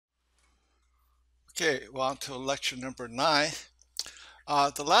Okay, well, on to lecture number 9.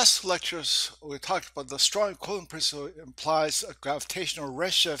 The last two lectures, we talked about the strong equivalence principle implies a gravitational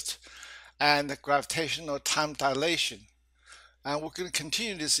redshift and a gravitational time dilation. And we're going to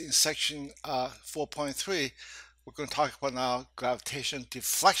continue this in section 4.3. We're going to talk about now gravitational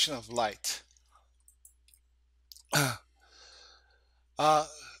deflection of light.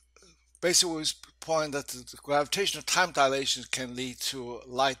 Basically, we point that the gravitational time dilation can lead to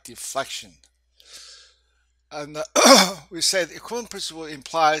light deflection. And we said the equivalence principle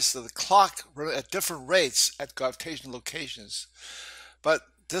implies that the clock runs at different rates at gravitational locations. But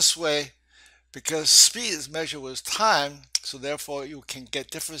this way, because speed is measured with time, so therefore you can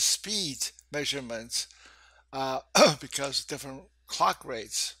get different speed measurements because of different clock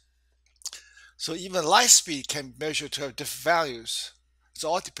rates. So even light speed can be measured to have different values. It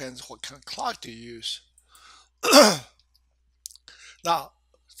all depends what kind of clock do you use. Now,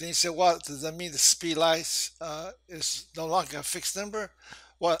 then you say, well, does that mean the speed light is no longer a fixed number?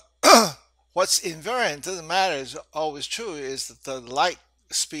 Well, what's invariant, doesn't matter, is always true, is that the light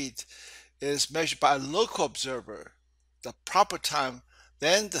speed is measured by a local observer, the proper time,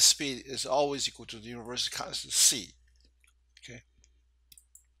 then the speed is always equal to the universal constant c. Okay.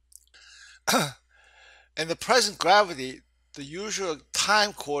 In the present gravity, the usual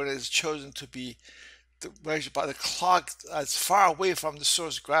time coordinate is chosen to be measured by the clock that's far away from the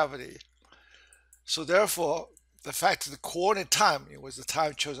source of gravity. So therefore, the fact that the coordinate time, it was the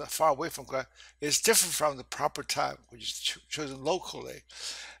time chosen far away from gravity, is different from the proper time, which is chosen locally.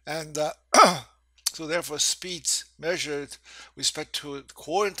 And so therefore, speeds measured with respect to the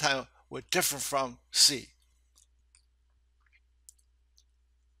coordinate time were different from c.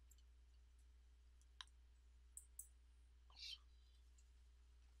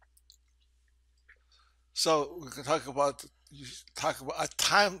 So we can talk about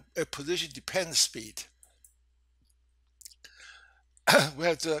a position dependent speed. We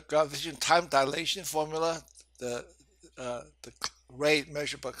have the gravitation time dilation formula. The rate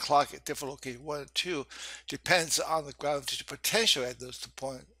measured by clock at different locations 1 and 2 depends on the gravitational potential at those 2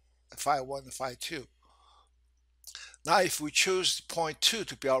 points, phi 1 and phi 2. Now, if we choose point 2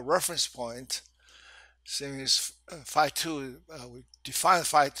 to be our reference point, since phi 2, we define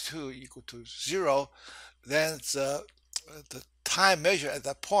phi 2 equal to 0, then the time measured at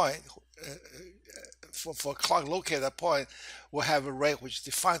that point, for a clock located at that point, will have a rate which is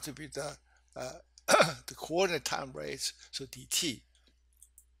defined to be the the coordinate time rates, so dt.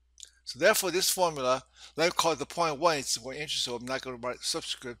 So therefore, this formula, let's call it the point 1, it's more interesting, so I'm not going to write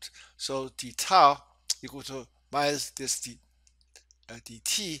subscript. So d tau equal to minus this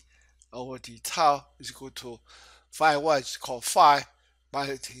dt over d tau is equal to phi 1, which is called phi,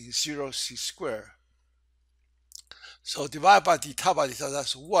 minus 0 c squared. So divide by d tau,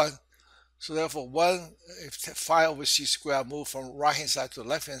 that's 1. So therefore, 1, if phi over c squared, I move from right hand side to the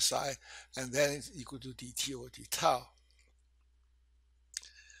left hand side, and then it's equal to dt over d tau.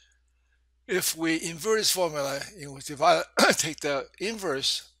 If we invert this formula, we divide, take the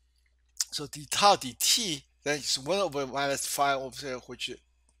inverse, so d tau dt, then it's 1 over minus phi over there, which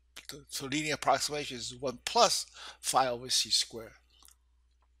so linear approximation is 1 plus phi over c squared.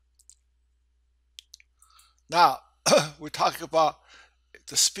 Now, we're talking about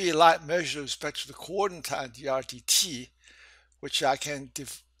the speed of light measured with respect to the coordinate time dr dt, which I can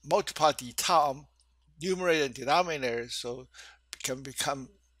multiply d tau numerator and denominator, so it can become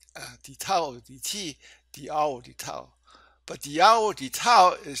d tau over dt, dr over d tau. But dr over d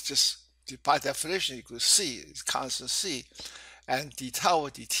tau is just, by definition, equal to c, it's constant c. And d tau over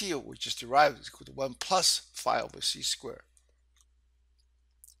dt, which is derived, is equal to 1 plus phi over c squared.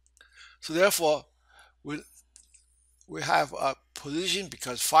 So therefore, we have a position,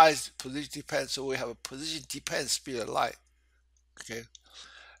 because phi is position dependent, so we have a position dependent speed of light. Okay,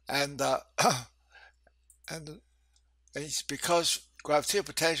 and it's because gravitational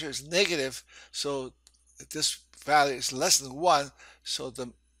potential is negative, so this value is less than 1, so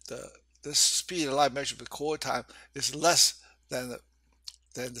this speed of light measured by coordinate time is less than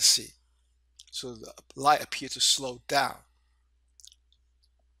the c. So the light appears to slow down.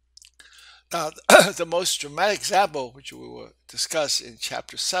 Now, the most dramatic example, which we will discuss in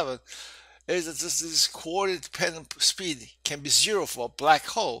chapter 7, is that this coordinate dependent speed can be 0 for a black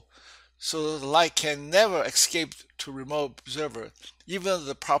hole, so the light can never escape to a remote observer, even though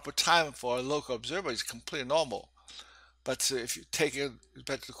the proper time for a local observer is completely normal. But if you take it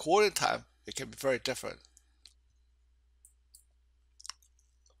back to the coordinate time, it can be very different.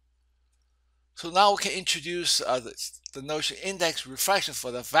 So now we can introduce the notion of index refraction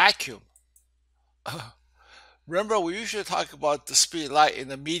for the vacuum. Remember, we usually talk about the speed of light in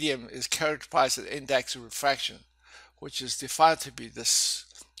the medium is characterized as index of refraction, which is defined to be the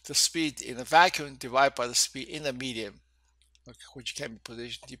speed in a vacuum divided by the speed in the medium, okay, which can be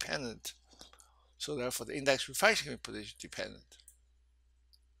position dependent. So therefore, the index of refraction can be position dependent.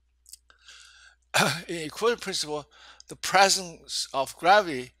 In equivalent principle, the presence of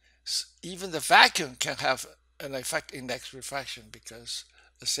gravity, even the vacuum can have an effect index refraction because,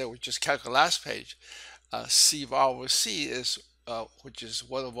 let's say we just calculate last page, C of R over C is, which is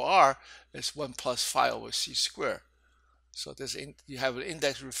 1 over R, is 1 plus phi over C squared. So you have an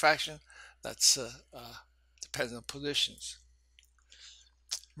index refraction that's depends on positions.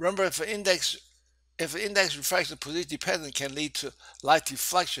 Remember, if an index refraction position dependent can lead to light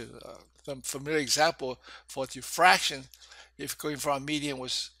deflection. Some familiar example for diffraction, if going from a medium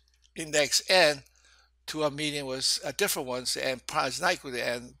with index n to a medium with a different one, say n prime is not equal to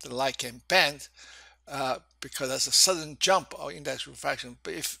n, the light can bend because that's a sudden jump of index refraction.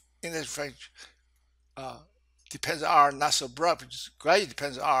 But if index refraction uh, depends on R, not so abrupt, just gradually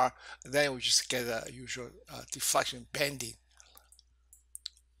depends on R, then we just get a usual deflection bending.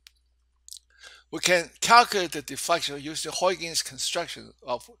 We can calculate the deflection using Huygens construction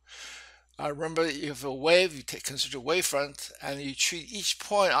of. Remember, if you have a wave, you consider a wavefront, and you treat each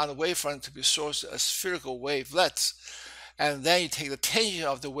point on the wavefront to be source as spherical wavelets, and then you take the tangent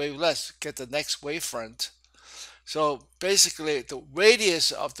of the wavelets to get the next wavefront. So basically, the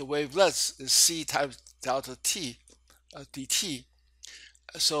radius of the wavelets is c times delta t, dt.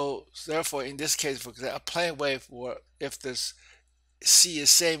 So therefore, in this case, for example, a plane wave, or if this c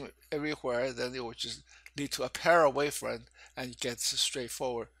is same everywhere, then it will just lead to a parallel wavefront, and you get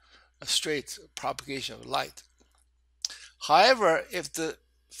a straight propagation of light. However, if the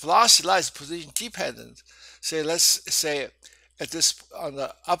velocity light is position dependent, say let's say at this on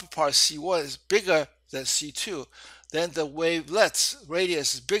the upper part C1 is bigger than C2, then the wavelet's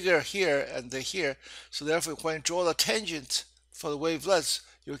radius is bigger here and here. So therefore, when you draw the tangent for the wavelets,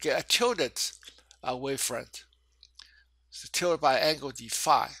 you get a tilted wavefront. So tilted by angle d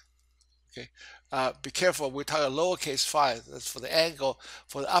phi. Okay. Be careful, we're talking lowercase phi, that's for the angle.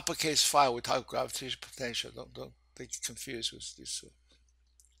 For the uppercase phi, we're talking gravitational potential. Don't get confused with these.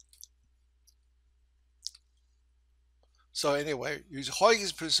 So anyway, using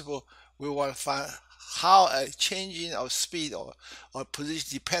Huygens principle, we want to find how a changing of speed or position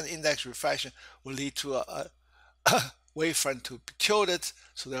dependent index refraction will lead to a wavefront to be tilted,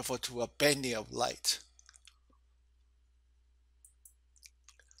 so therefore to a bending of light.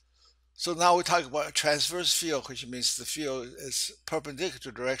 So now we talk about a transverse field, which means the field is perpendicular to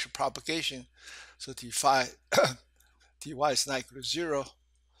the direction of propagation. So d phi dy is not equal to 0.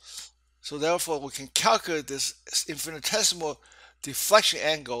 So therefore, we can calculate this infinitesimal deflection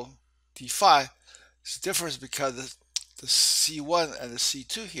angle d phi. It's the difference because the C1 and the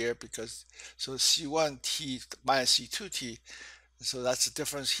C2 here, because so C1t minus C2t. So that's the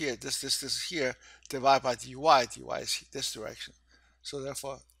difference here. This here divided by dy. Dy is this direction. So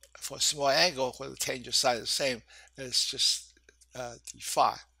therefore, for a small angle where the tangent side is the same, it's just d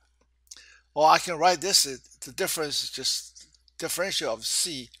phi. Or I can write this, the difference is just differential of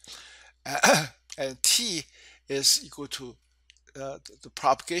c, and t is equal to the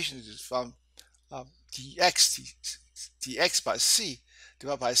propagation is from dx by c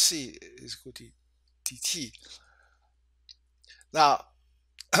divided by c is equal to dt. Now,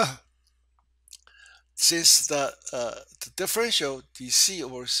 since the differential dc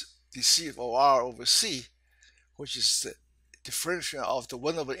over r over c, which is the differential of the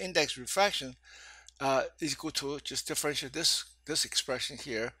 1 over index refraction, is equal to just differential this expression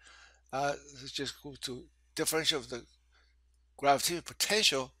here, is just equal to differential of the gravitational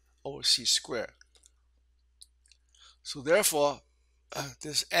potential over c squared. So therefore,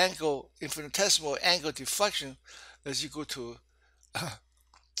 this angle, infinitesimal angle deflection, is equal to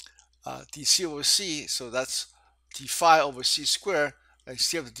dc over c, so that's d phi over c squared, and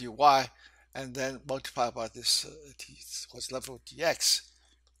c of the dy, and then multiply by this what's left with dx.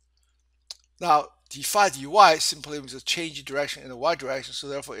 Now, d phi dy simply means a change in direction in the y direction, so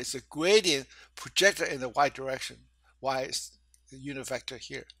therefore it's a gradient projected in the y direction. Y is the unit vector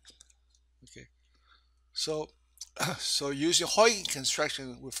here. Okay, so using Huygens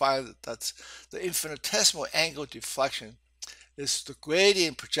construction, we find that the infinitesimal angle deflection is the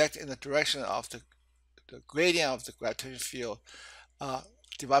gradient projected in the direction of the gradient of the gravitational field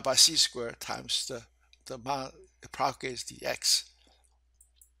divided by c squared times the amount it propagates dx.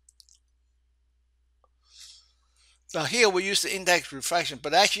 Now here we use the index refraction,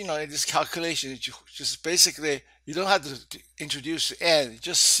 but actually, in this calculation, just basically you don't have to introduce n,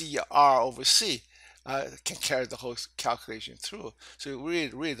 just c r over c. can carry the whole calculation through. So we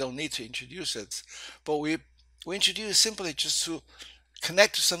really don't need to introduce it. But we introduce simply just to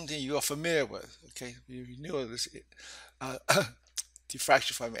connect to something you are familiar with. Okay, you knew this uh,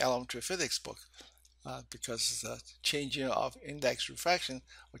 diffraction from elementary physics book. Because the changing of index refraction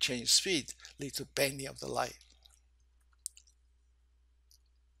or change of speed leads to bending of the light.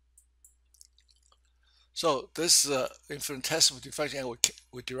 So this is infinitesimal diffraction angle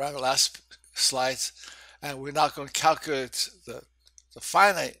we derived last slides, and we're not going to calculate the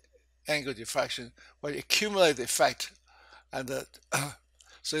finite angle diffraction, but accumulate the effect. And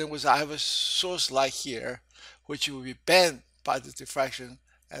so in which I have a source light here, which will be bent by the diffraction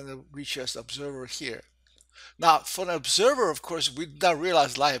and then reach as observer here. Now, for an observer, of course, we did not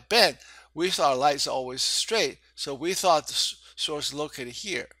realize light bent. We thought light is always straight, so we thought the source is located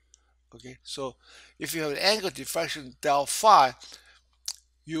here. Okay, so if you have an angle diffraction del phi,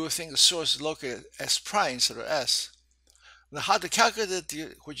 you will think the source is located S prime instead of S. Now, how to calculate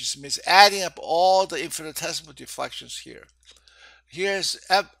it, which means adding up all the infinitesimal deflections here. Here's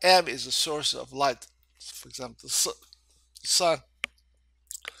M is the source of light, for example, the sun.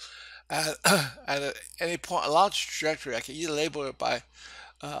 And, and at any point along the trajectory, I can either label it by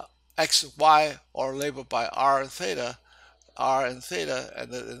x, y, or label by r and theta,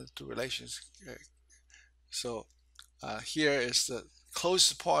 and the relations. Okay. So here is the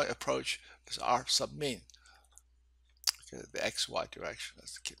closest point approach is r sub mean. Okay, the x, y direction.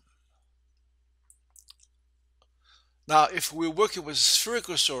 That's the key. Now, if we're working with a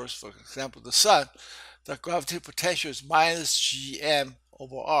spherical source, for example, the sun, the gravitational potential is minus gm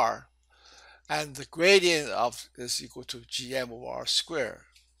over r, and the gradient of is equal to gm over r squared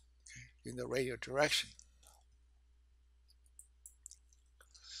in the radial direction.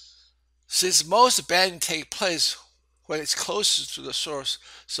 Since most bending take place when it's closest to the source,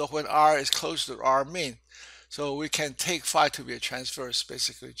 so when r is close to r mean, so we can take phi to be a transverse,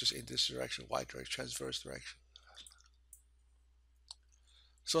 basically just in this direction, y direction, transverse direction.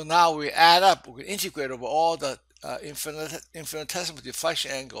 So now we add up, we can integrate over all the infinitesimal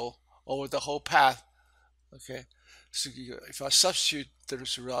deflection angle over the whole path. Okay, so if I substitute the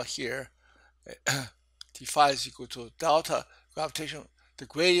result here, d phi is equal to delta gravitation, the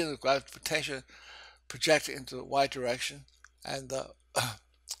gradient of gravitation projected into the y direction, and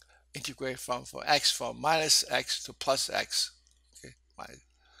integrate from x from minus x to plus x. Okay,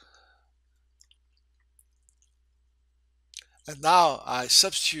 and now I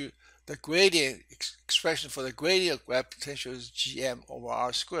substitute the gradient expression for the gradient of gravitation is gm over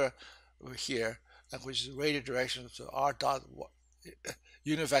r squared over here, and which is the radial direction of r dot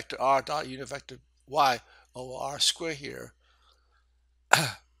unit vector r dot unit vector y over r squared here.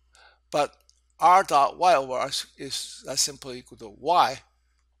 But r dot y over r is simply equal to y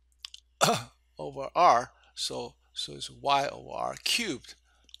over r, so it's y over r cubed,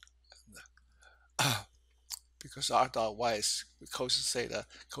 because r dot y is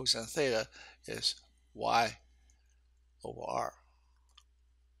cosine theta is y over r.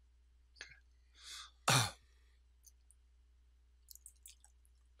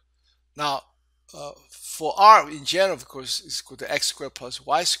 Now, for r in general, of course, is equal to x squared plus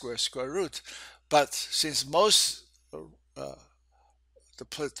y squared square root. But since most the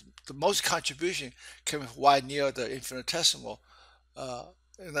most contribution came with y near the infinitesimal,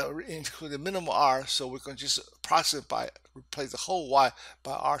 including minimal r, so we're going to just approximate by replace the whole y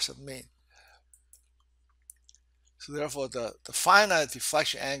by r sub mean. So therefore, the finite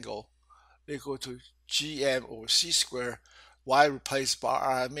deflection angle equal to gm over c squared, y replaced by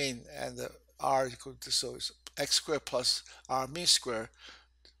r mean, and the r equal to, so it's x squared plus r mean squared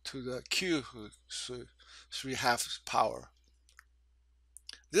to the q, so 3/2 power.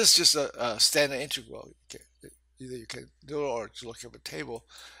 This is just a standard integral. Either you can do it or just look at the table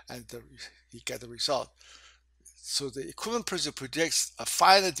and you get the result. So the equivalent principle predicts a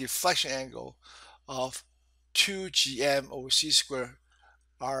finite deflection angle of 2 gm over c squared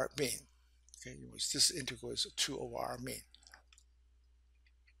r mean. Okay, this integral is 2 over r mean.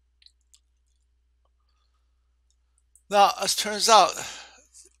 Now, as turns out,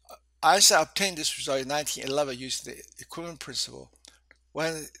 Einstein obtained this result in 1911 using the equivalent principle.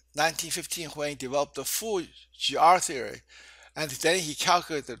 When 1915, when he developed the full GR theory, and then he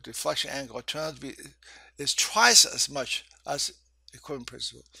calculated the deflection angle, it turned out to be is twice as much as equivalent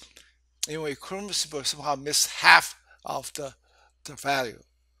principle. Anyway, equivalent principle somehow missed half of the value.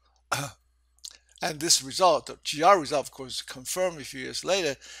 And this result, the GR result, of course, confirmed a few years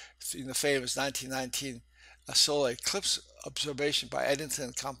later in the famous 1919 solar eclipse observation by Eddington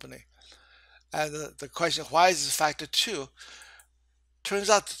and company. And the question, why is this factor 2? Turns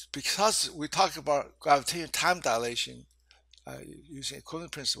out because we talk about gravitational time dilation using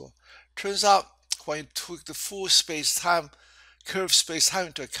equivalent principle, turns out when you took the full space-time curved space-time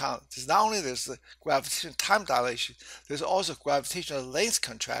into account, there's not only there's the gravitational time dilation, there's also gravitational length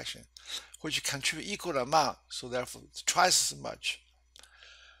contraction, which contribute equal amount, so therefore it's twice as much.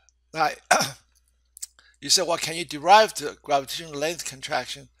 Now, you say, well, can you derive the gravitational length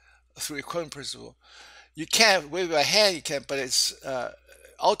contraction through equivalent principle? You can, wave your hand, you can, but it's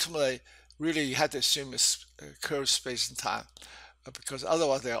ultimately really you have to assume it's curved space and time because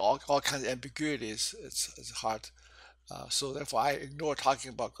otherwise there are all kinds of ambiguities. It's hard. So therefore, I ignore talking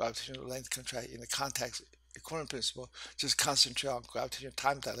about gravitational length contraction in the context of equivalent principle. Just concentrate on gravitational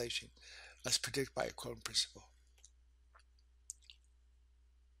time dilation as predicted by equivalent principle.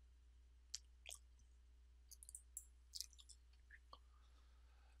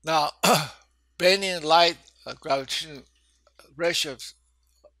 Now, bending light gravitational redshift.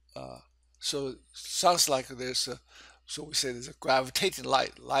 So sounds like there's so we say there's a gravitating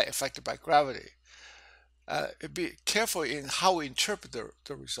light affected by gravity. Be careful in how we interpret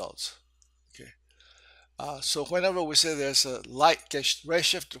the results. Okay. So whenever we say there's a light gets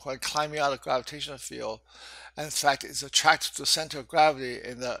redshift when climbing out of gravitational field, and in fact it's attracted to the center of gravity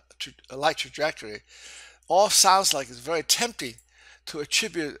in the light trajectory, all sounds like it's very tempting to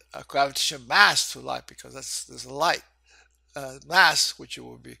attribute a gravitational mass to light because there's a light mass which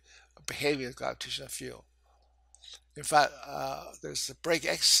will be behaving in a gravitational field. In fact, there's a break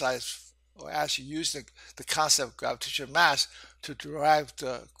exercise or actually using the concept of gravitational mass to derive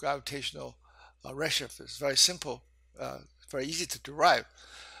the gravitational redshift. It's very simple, very easy to derive.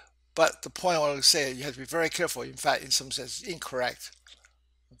 But the point I want to say, you have to be very careful. In fact, in some sense, incorrect.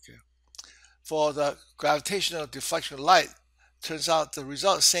 Okay. For the gravitational deflection of light, turns out the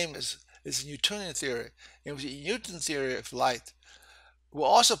result is the same as Newtonian theory. In Newton's theory of light, will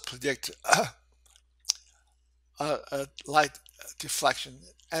also predict light deflection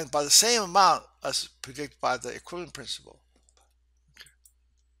and by the same amount as predicted by the equivalent principle. Okay.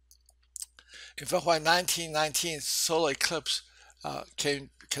 In fact, when 1919 solar eclipse came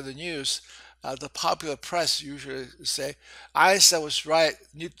to the news, the popular press usually say Einstein was right,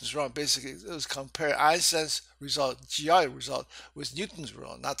 Newton's wrong. Basically, it was compare Einstein's result, GI result, with Newton's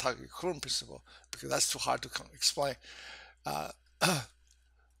result, not talking equivalent principle, because that's too hard to explain. Uh,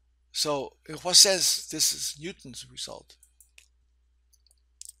 So in what sense this is Newton's result?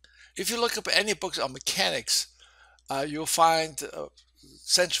 If you look up any books on mechanics, you'll find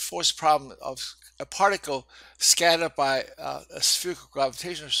central force problem of a particle scattered by a spherical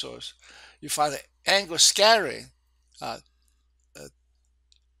gravitational source. You find the angle scattering uh,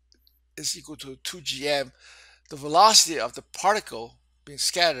 is equal to 2gm, the velocity of the particle being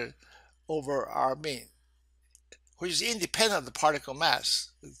scattered over our mean, which is independent of the particle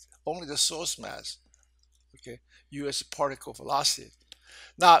mass. It's only the source mass. Okay, u as particle velocity.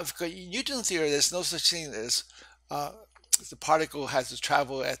 Now, in Newton theory, there's no such thing as the particle has to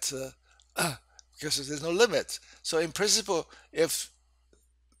travel at because there's no limit. So in principle, if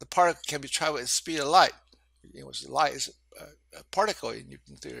the particle can be traveled at the speed of light, light is a particle in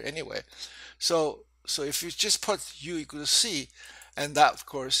Newton theory anyway. So if you just put u equal to c, and that of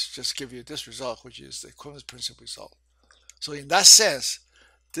course just give you this result, which is the equivalence principle result. So in that sense,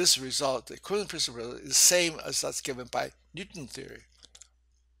 this result, the equivalent principle, is the same as that's given by Newton theory.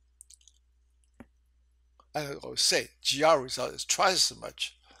 And I always say, GR result is twice as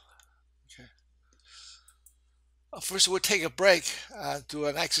much. Okay. First, we'll take a break and do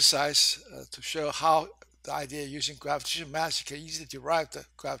an exercise to show how the idea of using gravitational mass, you can easily derive the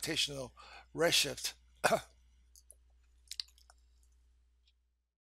gravitational redshift.